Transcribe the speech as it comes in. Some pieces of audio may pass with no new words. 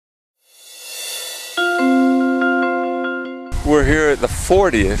We're here at the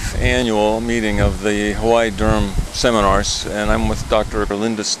 40th annual meeting of the Hawaii Derm Seminars, and I'm with Dr.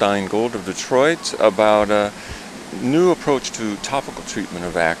 Linda Stein-Gold of Detroit about a new approach to topical treatment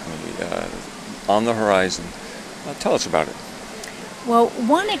of acne on the horizon. Tell us about it. Well,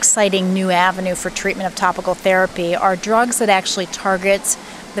 one exciting new avenue for treatment of topical therapy are drugs that actually target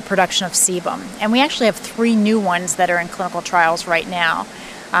the production of sebum. And we actually have 3 new ones that are in clinical trials right now.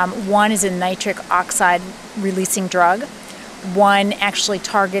 One is a nitric oxide releasing drug. One actually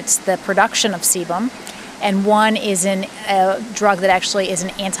targets the production of sebum, and one is a drug that actually is an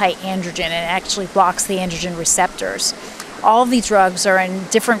anti-androgen and actually blocks the androgen receptors. All of these drugs are in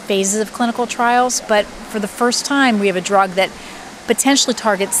different phases of clinical trials, but for the first time we have a drug that potentially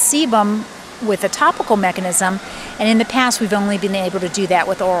targets sebum with a topical mechanism, and in the past we've only been able to do that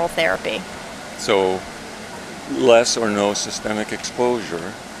with oral therapy. So less or no systemic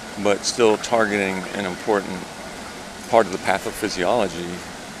exposure, but still targeting an important part of the pathophysiology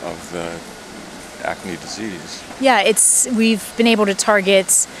of the acne disease. Yeah, we've been able to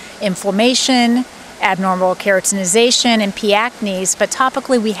target inflammation, abnormal keratinization, and P. acnes, but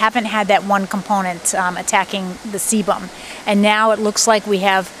topically we haven't had that one component attacking the sebum. And now it looks like we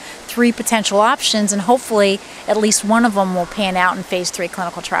have 3 potential options, and hopefully at least one of them will pan out in phase 3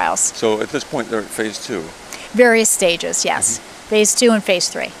 clinical trials. So at this point they're at phase 2? Various stages, yes. Phase 2 and phase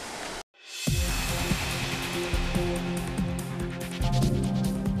 3.